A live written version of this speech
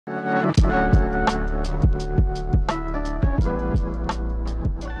Hi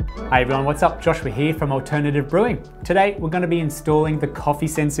everyone, what's up? Joshua here from Alternative Brewing. Today we're going to be installing the coffee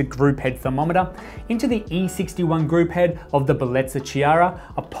sensor Grouphead thermometer into the E61 Grouphead of the Bellezza Chiara,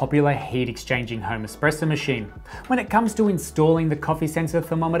 a popular heat exchanging home espresso machine. When it comes to installing the coffee sensor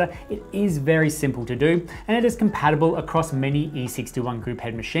thermometer, it is very simple to do and it is compatible across many E61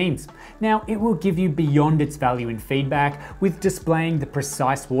 Grouphead machines. Now it will give you beyond its value in feedback with displaying the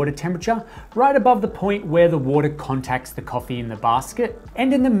precise water temperature right above the point where the water contacts the coffee in the basket.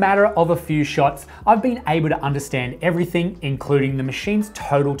 And in the matter of a few shots, I've been able to understand everything, including the machine's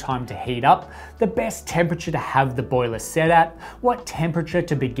total time to heat up, the best temperature to have the boiler set at, what temperature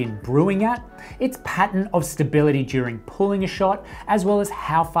to begin brewing at, its pattern of stability during pulling a shot, as well as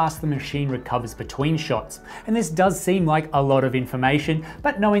how fast the machine recovers between shots. And this does seem like a lot of information,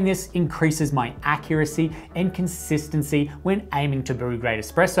 but knowing this increases my accuracy and consistency when aiming to brew great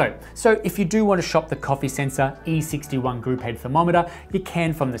espresso. So if you do want to shop the coffee sensor E61 Grouphead thermometer, you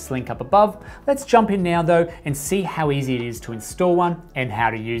can from this link up above. Let's jump in now though and see how easy it is to install one and how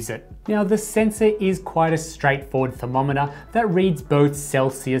to use it. Now the sensor is quite a straightforward thermometer that reads both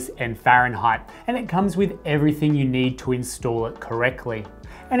Celsius and Fahrenheit, and it comes with everything you need to install it correctly.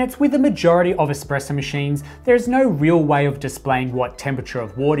 And it's with the majority of espresso machines, there's no real way of displaying what temperature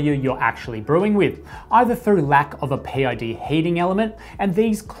of water you're actually brewing with, either through lack of a PID heating element, and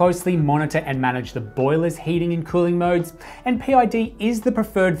these closely monitor and manage the boiler's heating and cooling modes, and PID is the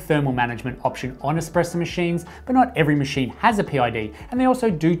preferred thermal management option on espresso machines, but not every machine has a PID, and they also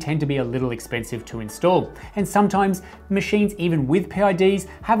do tend to be a little expensive to install. And sometimes machines even with PIDs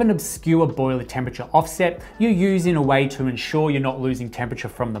have an obscure boiler temperature offset you use in a way to ensure you're not losing temperature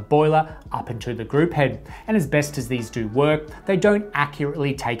from the boiler up into the group head. And as best as these do work, they don't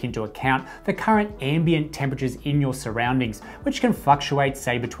accurately take into account the current ambient temperatures in your surroundings, which can fluctuate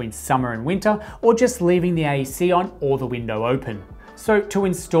say between summer and winter, or just leaving the AC on or the window open. So to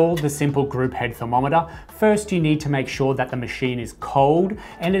install the simple Grouphead thermometer, first you need to make sure that the machine is cold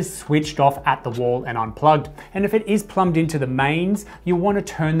and is switched off at the wall and unplugged. And if it is plumbed into the mains, you want to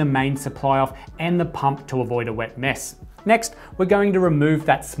turn the main supply off and the pump to avoid a wet mess. Next, we're going to remove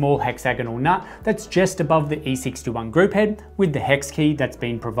that small hexagonal nut that's just above the E61 Grouphead with the hex key that's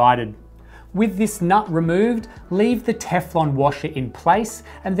been provided. With this nut removed, leave the Teflon washer in place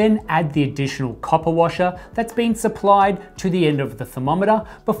and then add the additional copper washer that's been supplied to the end of the thermometer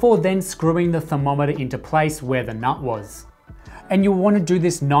before then screwing the thermometer into place where the nut was. And you'll want to do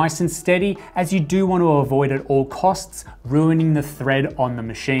this nice and steady, as you do want to avoid at all costs ruining the thread on the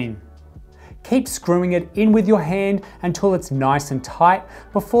machine. Keep screwing it in with your hand until it's nice and tight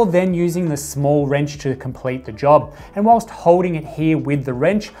before then using the small wrench to complete the job. And whilst holding it here with the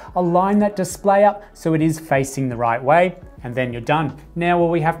wrench, align that display up so it is facing the right way, and then you're done. Now all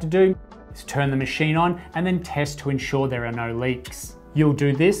we have to do is turn the machine on and then test to ensure there are no leaks. You'll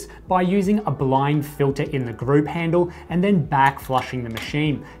do this by using a blind filter in the group handle and then back flushing the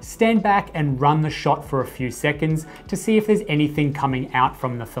machine. Stand back and run the shot for a few seconds to see if there's anything coming out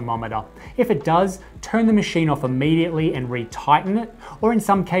from the thermometer. If it does, turn the machine off immediately and retighten it, or in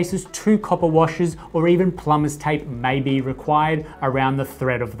some cases 2 copper washers or even plumber's tape may be required around the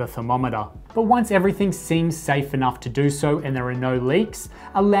thread of the thermometer. But once everything seems safe enough to do so and there are no leaks,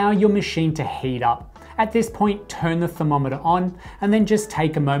 allow your machine to heat up. At this point, turn the thermometer on and then just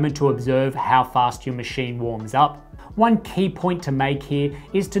take a moment to observe how fast your machine warms up. One key point to make here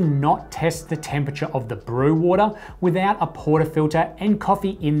is to not test the temperature of the brew water without a portafilter and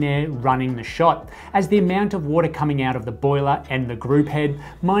coffee in there running the shot, as the amount of water coming out of the boiler and the group head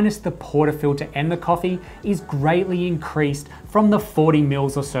minus the portafilter and the coffee is greatly increased from the 40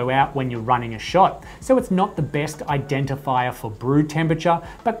 mils or so out when you're running a shot. So it's not the best identifier for brew temperature,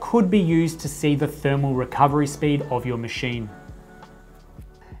 but could be used to see the thermal recovery speed of your machine.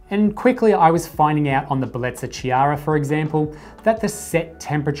 And quickly I was finding out on the Bellezza Chiara, for example, that the set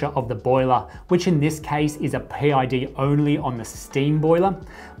temperature of the boiler, which in this case is a PID only on the steam boiler,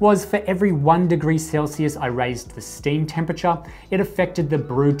 was for every 1 degree Celsius I raised the steam temperature, it affected the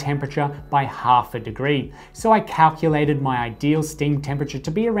brew temperature by ½ a degree. So I calculated my ideal steam temperature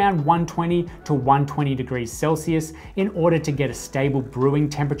to be around 120 to 120 degrees Celsius in order to get a stable brewing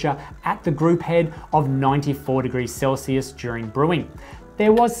temperature at the group head of 94 degrees Celsius during brewing.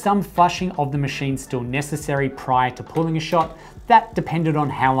 There was some flushing of the machine still necessary prior to pulling a shot. That depended on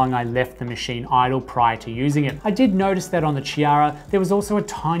how long I left the machine idle prior to using it. I did notice that on the Chiara, there was also a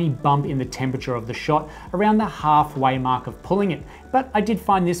tiny bump in the temperature of the shot around the halfway mark of pulling it, but I did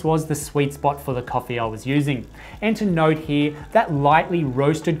find this was the sweet spot for the coffee I was using. And to note here that lightly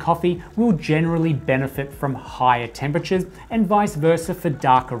roasted coffee will generally benefit from higher temperatures and vice versa for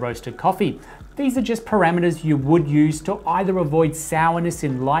darker roasted coffee. These are just parameters you would use to either avoid sourness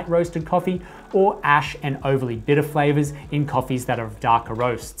in light roasted coffee or ash and overly bitter flavors in coffees that are of darker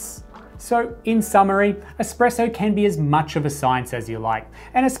roasts. So in summary, espresso can be as much of a science as you like,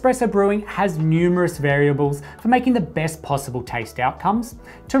 and espresso brewing has numerous variables for making the best possible taste outcomes.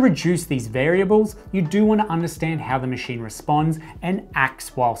 To reduce these variables, you do want to understand how the machine responds and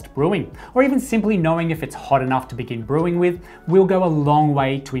acts whilst brewing, or even simply knowing if it's hot enough to begin brewing with will go a long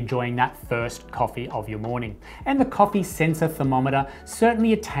way to enjoying that first coffee of your morning. And the coffee sensor thermometer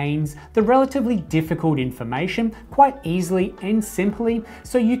certainly attains the relatively difficult information quite easily and simply,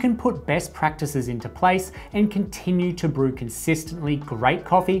 so you can put best practices into place and continue to brew consistently great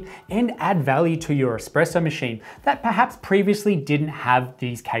coffee and add value to your espresso machine that perhaps previously didn't have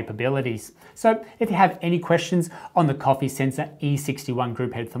these capabilities. So if you have any questions on the coffee sensor E61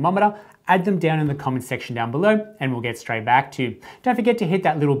 Grouphead Thermometer, add them down in the comment section down below and we'll get straight back to you. Don't forget to hit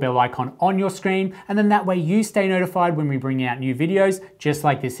that little bell icon on your screen, and then that way you stay notified when we bring out new videos just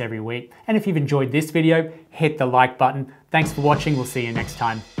like this every week. And if you've enjoyed this video, hit the like button. Thanks for watching, we'll see you next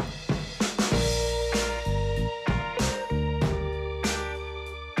time.